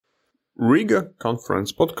Riga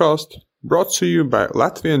Conference Podcast, brought to you by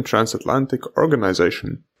Latvian Transatlantic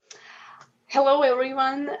Organization. Hello,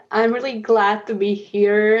 everyone. I'm really glad to be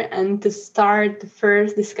here and to start the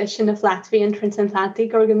first discussion of Latvian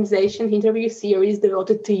Transatlantic Organization interview series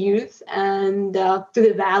devoted to youth and to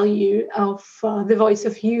the value of the voice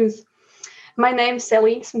of youth. My name is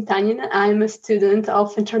Sally Smetanina. I'm a student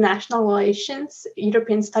of International Relations,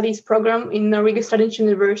 European Studies program in Riga Student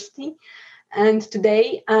University. And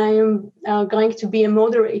today I'm going to be a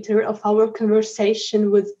moderator of our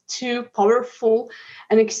conversation with two powerful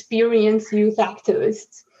and experienced youth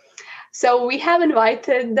activists. So we have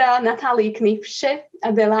invited Natalie Knipše,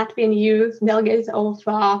 the Latvian youth delegate of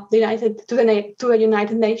the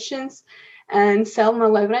United Nations, and Selma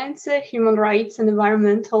Levrence, human rights and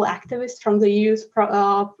environmental activist from the youth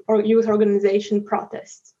organization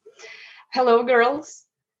Protests. Hello, girls.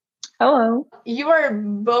 Hello. You are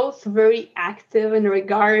both very active in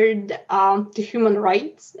regard to human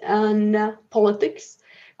rights and politics,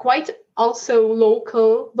 quite also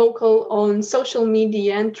local on social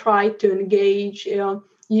media, and try to engage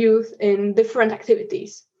youth in different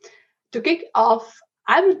activities. To kick off,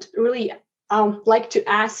 I would really like to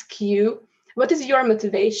ask you, what is your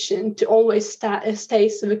motivation to always stay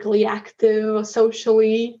civically active,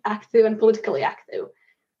 socially active, and politically active?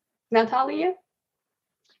 Natalia?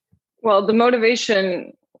 Well, the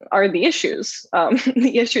motivation are the issues,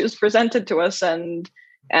 the issues presented to us, and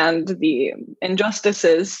the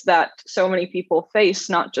injustices that so many people face,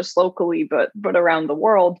 not just locally, but around the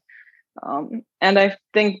world. And I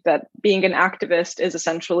think that being an activist is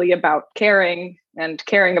essentially about caring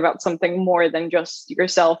about something more than just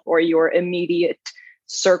yourself or your immediate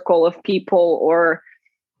circle of people,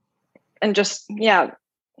 and just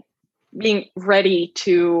being ready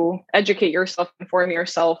to educate yourself, inform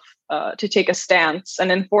yourself, to take a stance,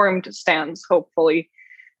 an informed stance, hopefully,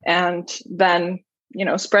 and then,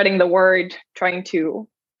 spreading the word, trying to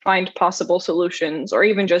find possible solutions, or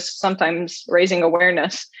even just sometimes raising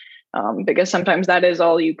awareness, because sometimes that is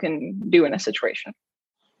all you can do in a situation.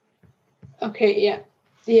 Okay, yeah.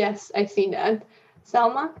 Yes, I see that.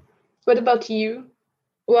 Salma, what about you?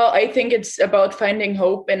 Well, I think it's about finding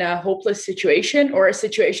hope in a hopeless situation, or a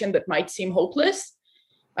situation that might seem hopeless.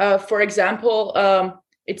 For example,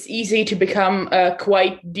 it's easy to become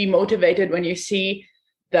quite demotivated when you see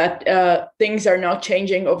that things are not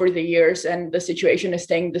changing over the years and the situation is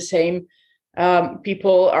staying the same.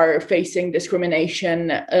 People are facing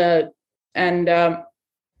discrimination. And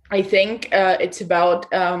I think it's about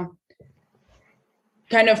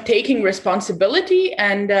kind of taking responsibility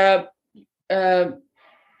and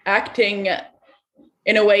acting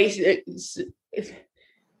in a way,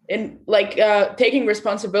 taking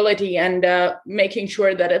responsibility and making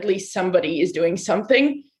sure that at least somebody is doing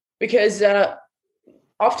something, because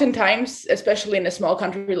oftentimes, especially in a small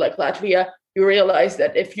country like Latvia, you realize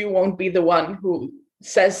that if you won't be the one who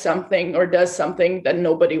says something or does something, then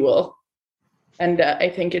nobody will. And I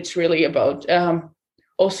think it's really about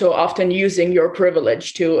also often using your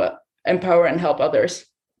privilege to empower and help others.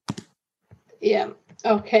 Yeah.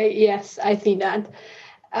 Okay. Yes, I see that.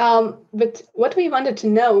 But what we wanted to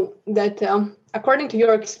know that, according to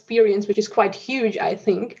your experience, which is quite huge, I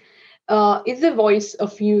think, is the voice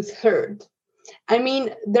of youth heard? I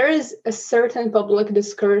mean, there is a certain public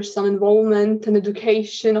discourse on involvement and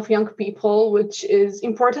education of young people, which is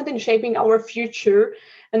important in shaping our future,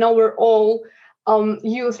 and overall,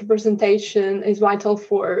 youth representation is vital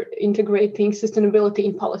for integrating sustainability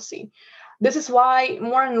in policy. This is why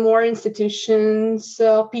more and more institutions,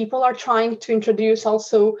 people are trying to introduce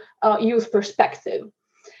also youth perspective.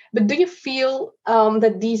 But do you feel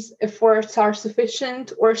that these efforts are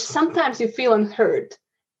sufficient, or sometimes you feel unheard?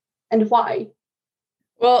 And why?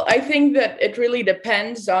 Well, I think that it really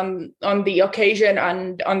depends on the occasion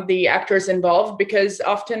and on the actors involved, because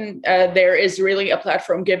often there is really a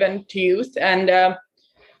platform given to youth, and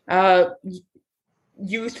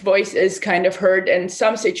youth voice is kind of heard in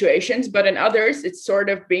some situations, but in others it's sort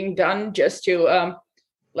of being done just to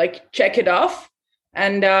check it off.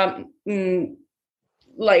 And I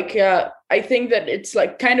think that it's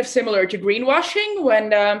kind of similar to greenwashing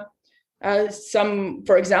when some,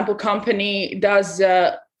 for example, company does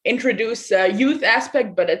introduce a youth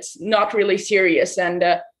aspect, but it's not really serious, and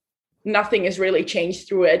nothing is really changed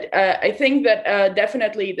through it. I think that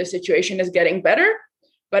definitely the situation is getting better,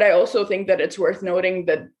 but I also think that it's worth noting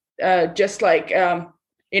that just like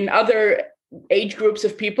in other age groups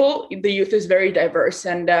of people, the youth is very diverse,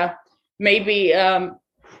 and maybe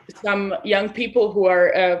some young people who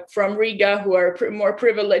are from Riga, who are more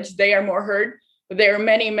privileged, they are more heard. There are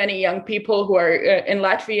many, many young people who are in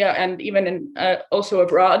Latvia and even in, also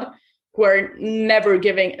abroad, who are never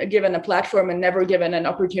given a platform and never given an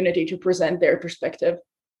opportunity to present their perspective.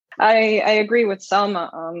 I agree with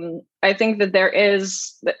Selma. I think that there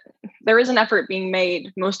is an effort being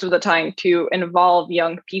made most of the time to involve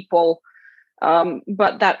young people,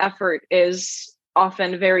 but that effort is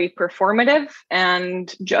often very performative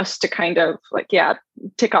and just to kind of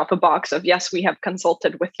tick off a box of, yes, we have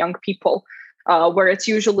consulted with young people, where it's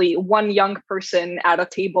usually one young person at a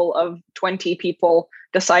table of 20 people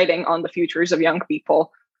deciding on the futures of young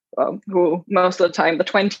people, who most of the time the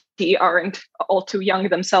 20 aren't all too young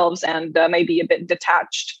themselves and maybe a bit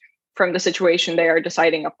detached from the situation they are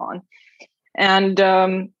deciding upon. And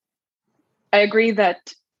I agree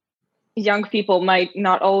that young people might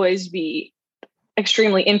not always be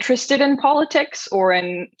extremely interested in politics or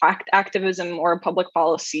in activism or public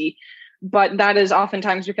policy, but that is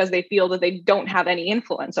oftentimes because they feel that they don't have any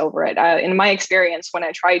influence over it. In my experience, when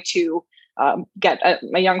I try to get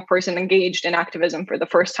a young person engaged in activism for the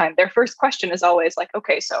first time, their first question is always like,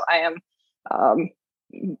 okay, so I am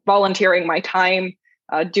volunteering my time,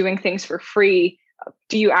 doing things for free.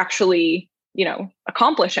 Do you actually,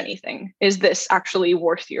 accomplish anything? Is this actually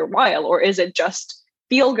worth your while? Or is it just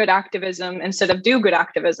feel good activism instead of do good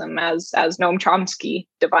activism, as Noam Chomsky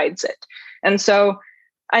divides it? And so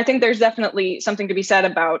I think there's definitely something to be said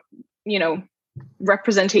about,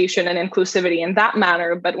 representation and inclusivity in that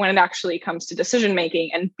manner. But when it actually comes to decision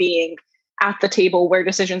making and being at the table where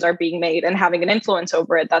decisions are being made and having an influence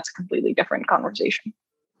over it, that's a completely different conversation.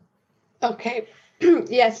 Okay.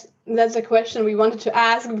 Yes, that's a question we wanted to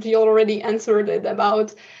ask, but you already answered it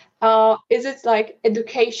about, is it like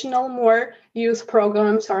educational, more youth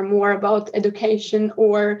programs are more about education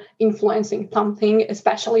or influencing something,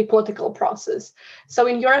 especially political process? So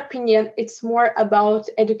in your opinion, it's more about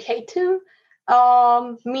educative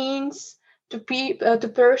means to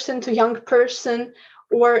young person,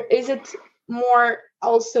 or is it more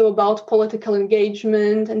also about political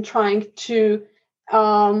engagement and trying to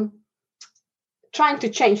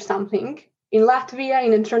change something? In Latvia,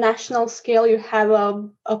 in international scale, you have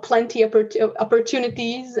a plenty of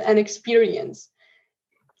opportunities and experience.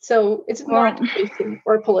 So it's more education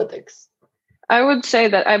or politics. I would say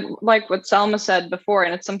that I like what Selma said before,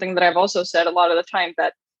 and it's something that I've also said a lot of the time,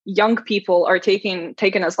 that young people are taken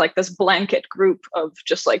as like this blanket group of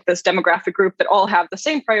just like this demographic group that all have the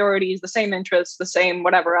same priorities, the same interests, the same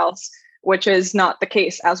whatever else, which is not the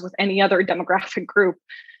case as with any other demographic group.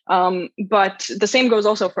 But the same goes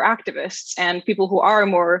also for activists and people who are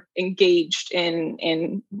more engaged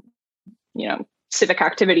in civic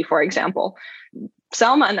activity, for example.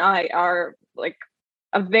 Selma and I are like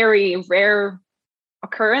a very rare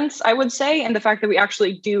occurrence, I would say, in the fact that we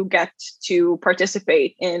actually do get to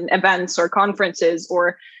participate in events or conferences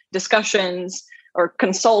or discussions or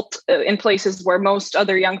consult in places where most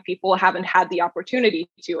other young people haven't had the opportunity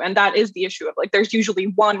to. And that is the issue of like, there's usually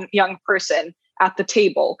one young person at the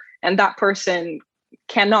table, and that person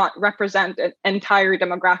cannot represent an entire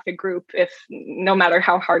demographic group, if no matter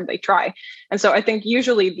how hard they try. And so I think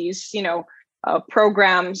usually these,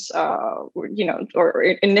 programs, or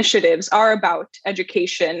initiatives are about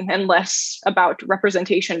education and less about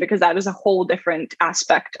representation, because that is a whole different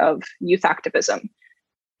aspect of youth activism,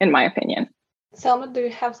 in my opinion. Selma, do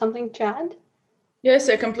you have something to add? Yes,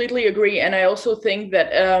 I completely agree. And I also think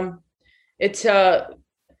that it's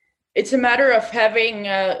a matter of having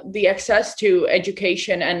the access to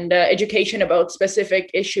education and education about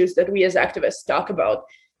specific issues that we as activists talk about.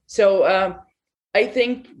 So I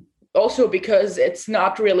think also because it's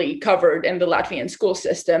not really covered in the Latvian school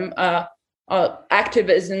system,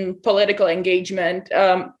 activism, political engagement,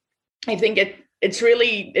 I think it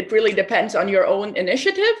really depends on your own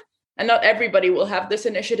initiative. And not everybody will have this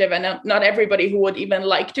initiative, and not everybody who would even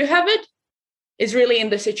like to have it is really in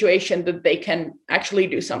the situation that they can actually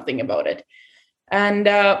do something about it. And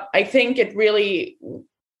I think it really,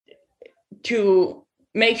 to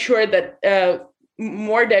make sure that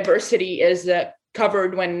more diversity is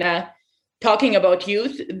covered when talking about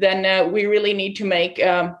youth, then we really need to make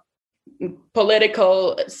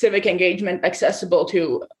political civic engagement accessible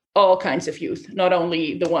to all kinds of youth, not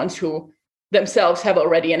only the ones who themselves have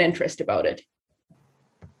already an interest about it.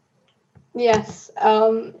 Yes,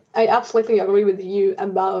 I absolutely agree with you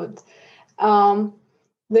about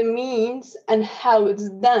the means and how it's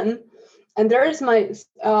done. And there is my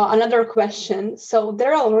another question. So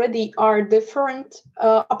there already are different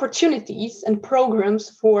opportunities and programs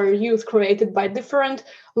for youth created by different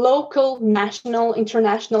local, national,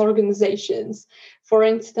 international organizations. For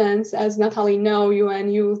instance, as Natalie knows, UN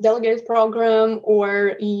Youth Delegate Program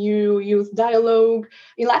or EU Youth Dialogue.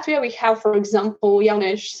 In Latvia, we have, for example,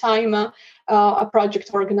 Jauniešu Saeima, a project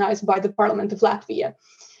organized by the Parliament of Latvia.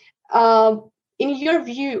 In your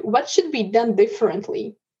view, what should be done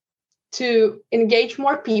differently to engage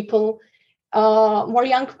more people, more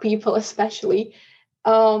young people especially?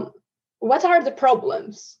 What are the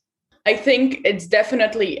problems? I think it's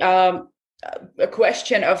definitely a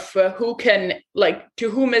question of who can, to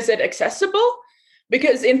whom is it accessible?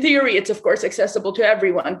 Because in theory, it's of course accessible to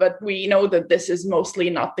everyone, but we know that this is mostly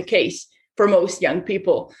not the case for most young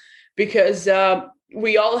people, because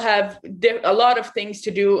we all have a lot of things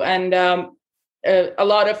to do, and a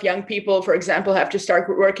lot of young people, for example, have to start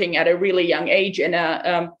working at a really young age in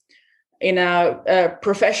a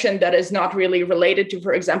profession that is not really related to,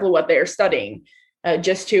 for example, what they're studying,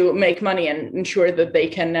 just to make money and ensure that they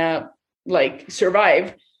can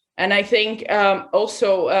survive. And I think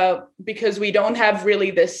also because we don't have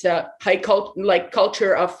really this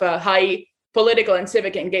culture of high political and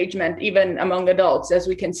civic engagement, even among adults, as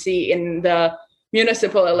we can see in the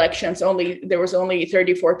municipal elections, there was only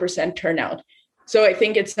 34% turnout. So I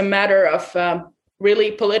think it's a matter of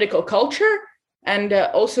really political culture and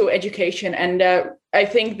also education. And I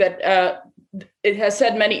think that it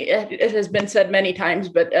has been said many times,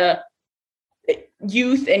 but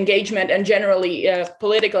youth engagement and generally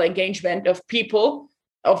political engagement of people,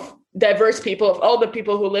 of diverse people, of all the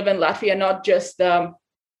people who live in Latvia, not just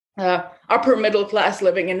upper middle class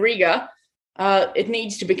living in Riga, it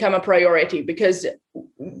needs to become a priority, because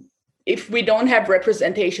if we don't have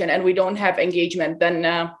representation and we don't have engagement,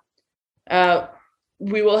 then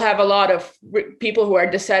we will have a lot of people who are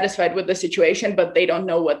dissatisfied with the situation, but they don't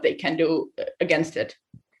know what they can do against it.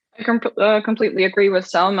 I completely agree with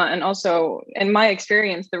Selma. And also, in my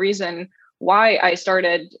experience, the reason why I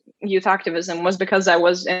started youth activism was because I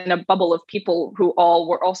was in a bubble of people who all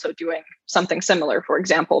were also doing something similar. For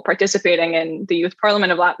example, participating in the Youth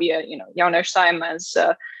Parliament of Latvia, Jauniešu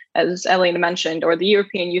Saeima, as Elena mentioned, or the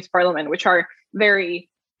European Youth Parliament, which are very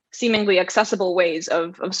seemingly accessible ways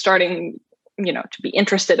of starting, to be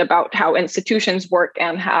interested about how institutions work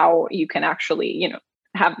and how you can actually,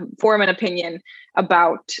 form an opinion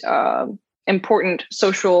about important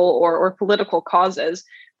social or political causes.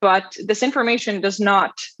 But this information does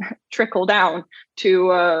not trickle down to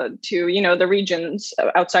the regions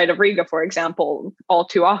outside of Riga, for example, all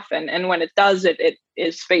too often. And when it does, it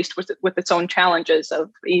is faced with its own challenges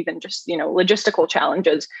of even just logistical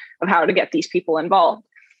challenges of how to get these people involved.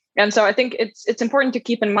 And so I think it's important to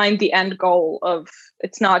keep in mind the end goal of,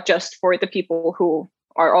 it's not just for the people who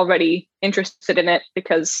are already interested in it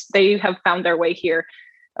because they have found their way here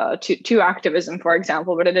to activism, for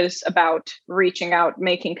example, but it is about reaching out,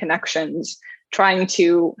 making connections, trying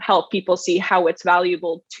to help people see how it's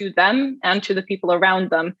valuable to them and to the people around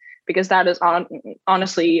them, because that is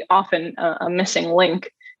honestly often a missing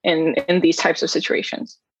link in these types of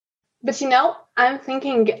situations. But I'm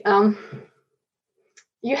thinking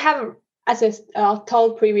you have, as I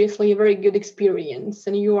told previously, a very good experience,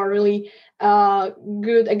 and you are really a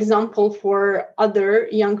good example for other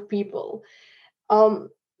young people.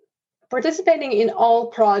 Participating in all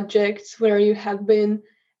projects where you have been,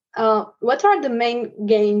 what are the main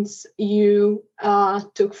gains you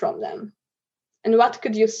took from them? And what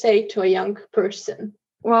could you say to a young person?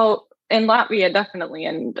 Well, in Latvia, definitely.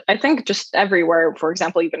 And I think just everywhere, for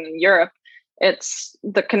example, even in Europe, it's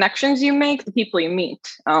the connections you make, the people you meet,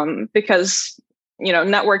 because,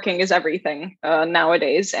 networking is everything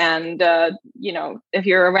nowadays. And, if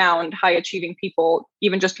you're around high achieving people,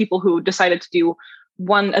 even just people who decided to do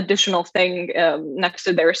one additional thing next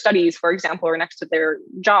to their studies, for example, or next to their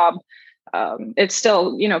job, it's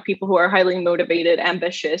still, people who are highly motivated,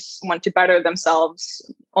 ambitious, want to better themselves,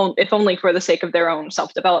 if only for the sake of their own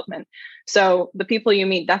self-development. So the people you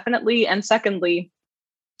meet, definitely. And secondly,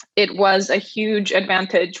 it was a huge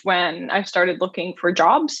advantage when I started looking for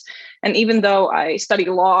jobs. And even though I study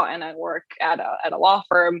law and I work at a law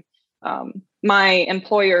firm, my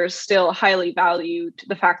employers still highly valued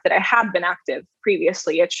the fact that I had been active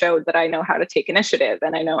previously. It showed that I know how to take initiative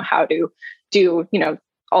and I know how to do,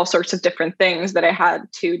 all sorts of different things that I had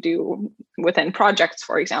to do within projects,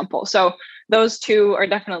 for example. So those two are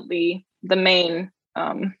definitely the main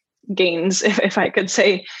gains, if I could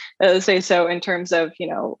say so, in terms of,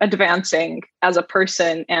 advancing as a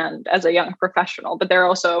person and as a young professional. But there are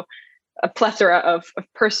also a plethora of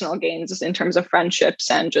personal gains in terms of friendships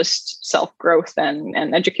and just self-growth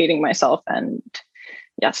and educating myself. And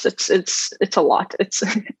yes, it's a lot. It's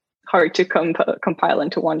hard to compile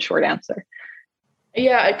into one short answer.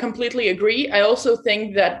 Yeah, I completely agree. I also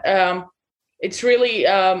think that it's really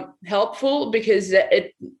helpful because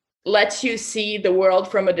it lets you see the world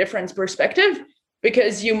from a different perspective,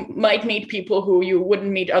 because you might meet people who you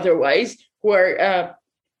wouldn't meet otherwise, who are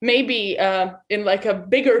maybe in like a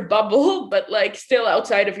bigger bubble, but like still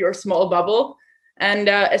outside of your small bubble. And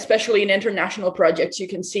especially in international projects, you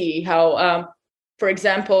can see how, for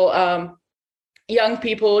example, young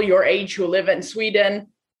people your age who live in Sweden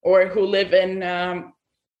or who live in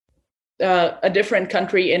a different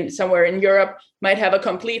country in somewhere in Europe might have a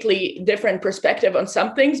completely different perspective on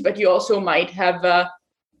some things, but you also might have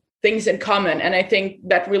things in common. And I think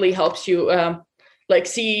that really helps you like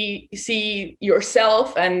see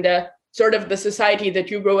yourself and sort of the society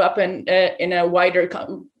that you grew up in a wider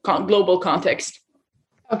global context.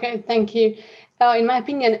 Okay, thank you. In my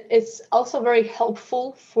opinion, it's also very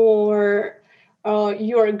helpful for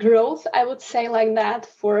your growth, I would say like that,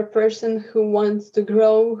 for a person who wants to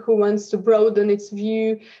grow, who wants to broaden its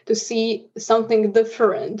view, to see something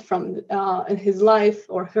different from in his life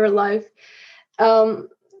or her life.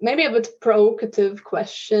 Maybe a bit provocative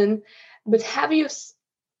question, but have you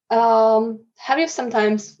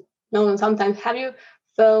sometimes, no, not sometimes, have you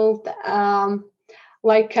felt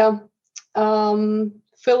like a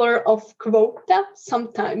filler of quota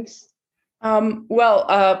sometimes?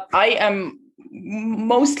 I am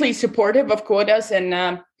mostly supportive of quotas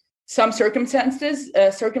in some circumstances.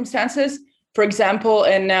 For example,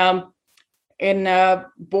 in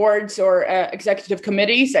boards or executive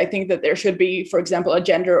committees, I think that there should be, for example, a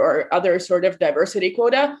gender or other sort of diversity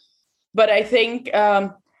quota. But I think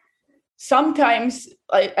sometimes,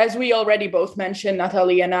 as we already both mentioned,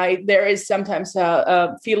 Natalie and I, there is sometimes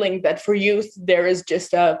a feeling that for youth, there is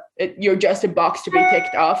just you're just a box to be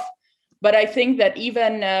ticked off. But I think that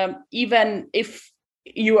even if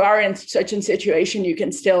you are in such a situation, you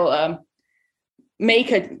can still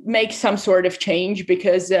make some sort of change,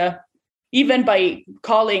 because even by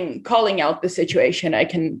calling out the situation, I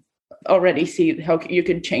can already see how you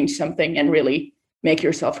could change something and really make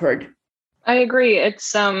yourself heard. I agree.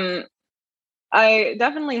 It's I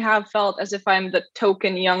definitely have felt as if I'm the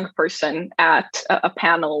token young person at a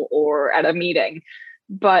panel or at a meeting,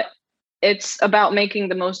 but it's about making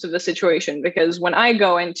the most of the situation, because when I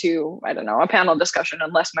go into, I don't know, a panel discussion,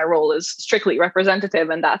 unless my role is strictly representative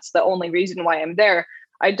and that's the only reason why I'm there,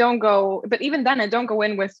 I don't go, but even then I don't go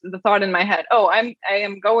in with the thought in my head, oh, I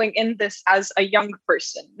am going in this as a young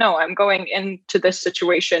person. No, I'm going into this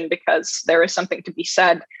situation because there is something to be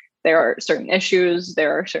said. There are certain issues,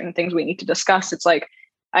 there are certain things we need to discuss. It's like,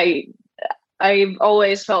 I've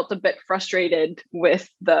always felt a bit frustrated with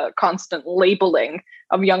the constant labeling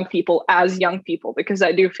of young people as young people, because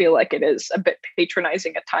I do feel like it is a bit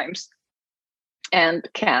patronizing at times and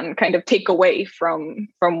can kind of take away from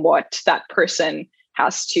what that person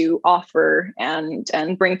has to offer and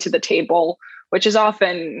bring to the table, which is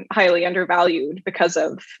often highly undervalued because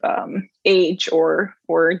of age or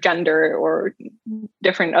gender or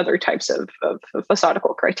different other types of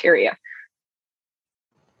facadical criteria.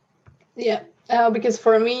 Yeah, because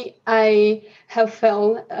for me, I have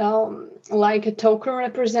felt like a token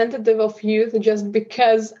representative of youth just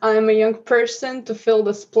because I'm a young person to fill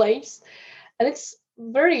this place. And it's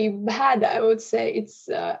very bad, I would say. It's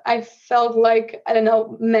I felt like, I don't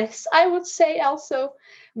know, mess, I would say also,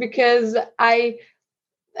 because I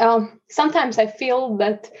sometimes I feel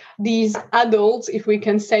that these adults, if we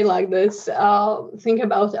can say like this, think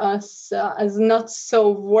about us as not so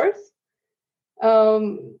worth.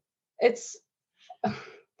 It's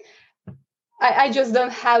I just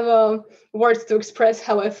don't have words to express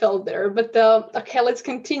how I felt there. But okay, let's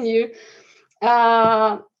continue.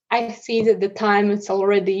 I see that the time it's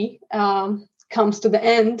already comes to the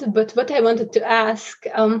end. But what I wanted to ask,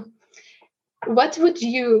 what would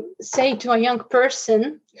you say to a young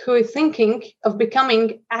person who is thinking of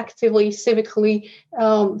becoming civically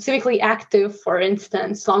active, for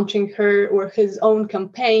instance, launching her or his own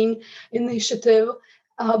campaign initiative?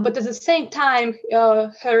 But at the same time,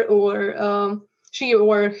 her or she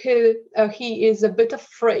or he is a bit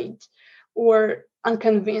afraid or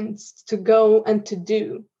unconvinced to go and to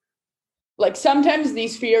do. Like sometimes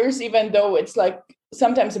these fears, even though it's like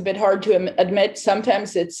sometimes a bit hard to admit,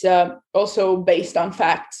 sometimes it's also based on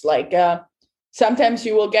facts. Like sometimes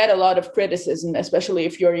you will get a lot of criticism, especially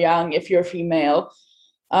if you're young, if you're female.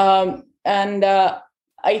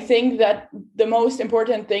 I think that the most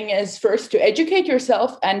important thing is first to educate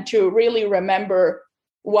yourself and to really remember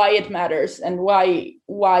why it matters and why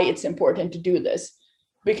it's important to do this.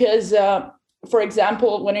 Because, for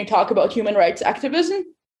example, when we talk about human rights activism,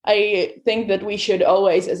 I think that we should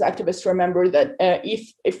always, as activists, remember that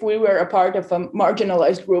if we were a part of a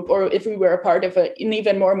marginalized group, or if we were a part of an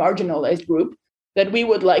even more marginalized group, that we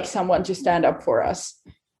would like someone to stand up for us.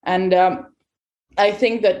 And I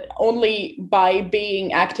think that only by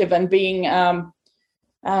being active and being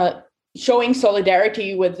showing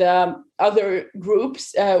solidarity with other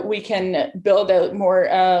groups, we can build a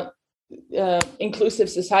more inclusive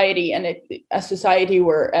society, and a society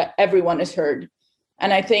where everyone is heard.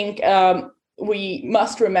 And I think we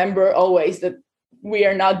must remember always that we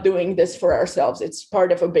are not doing this for ourselves. It's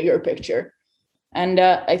part of a bigger picture. And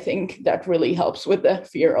I think that really helps with the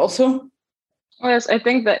fear also. Yes, I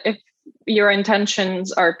think that if your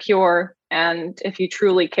intentions are pure and if you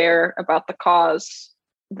truly care about the cause,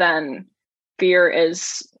 then fear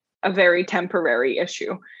is a very temporary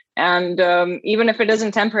issue. And even if it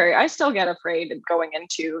isn't temporary, I still get afraid going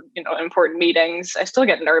into, important meetings. I still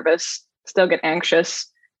get nervous, still get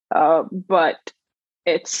anxious, but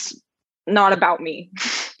it's not about me.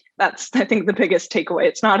 That's, I think, the biggest takeaway.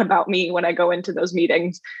 It's not about me when I go into those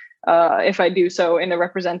meetings. If I do so as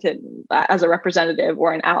a representative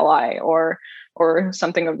or an ally or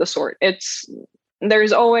something of the sort,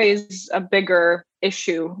 there's always a bigger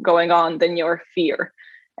issue going on than your fear.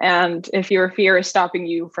 And if your fear is stopping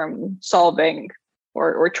you from solving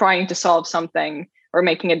or trying to solve something or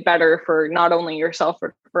making it better for not only yourself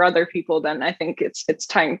or for other people, then I think it's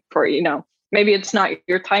time for, maybe it's not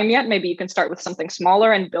your time yet. Maybe you can start with something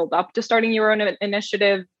smaller and build up to starting your own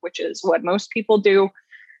initiative, which is what most people do.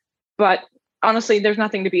 But honestly, there's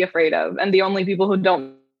nothing to be afraid of. And the only people who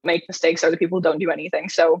don't make mistakes are the people who don't do anything.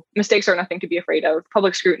 So mistakes are nothing to be afraid of.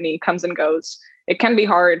 Public scrutiny comes and goes. It can be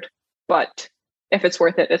hard, but if it's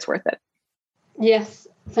worth it, it's worth it. Yes,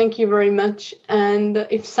 thank you very much. And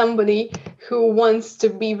if somebody who wants to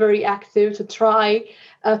be very active, to try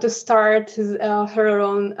to start her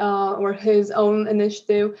own or his own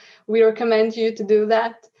initiative, we recommend you to do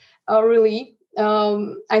that. Really,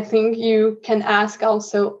 I think you can ask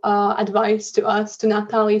also advice to us, to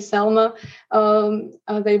Natalie, Selma.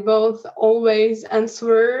 They both always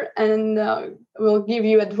answer and will give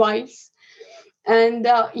you advice. And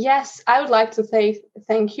yes, I would like to say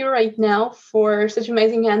thank you right now for such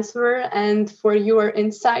amazing answer and for your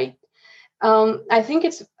insight. I think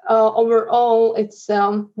it's overall, it's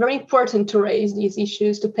very important to raise these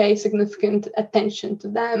issues, to pay significant attention to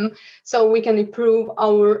them so we can improve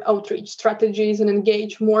our outreach strategies and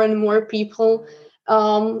engage more and more people,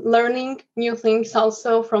 learning new things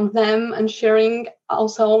also from them and sharing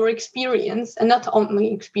also our experience, and not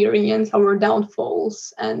only experience, our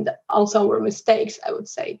downfalls and also our mistakes, I would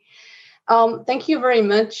say. Thank you very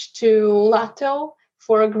much to Lato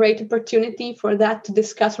for a great opportunity for that, to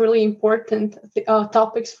discuss really important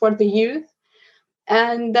topics for the youth.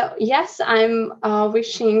 And yes, I'm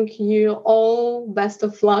wishing you all best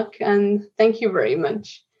of luck and thank you very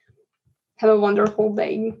much. Have a wonderful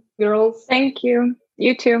day, girls. Thank you.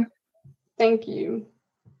 You too. Thank you.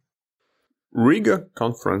 Riga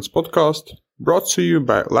Conference Podcast, brought to you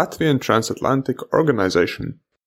by Latvian Transatlantic Organization.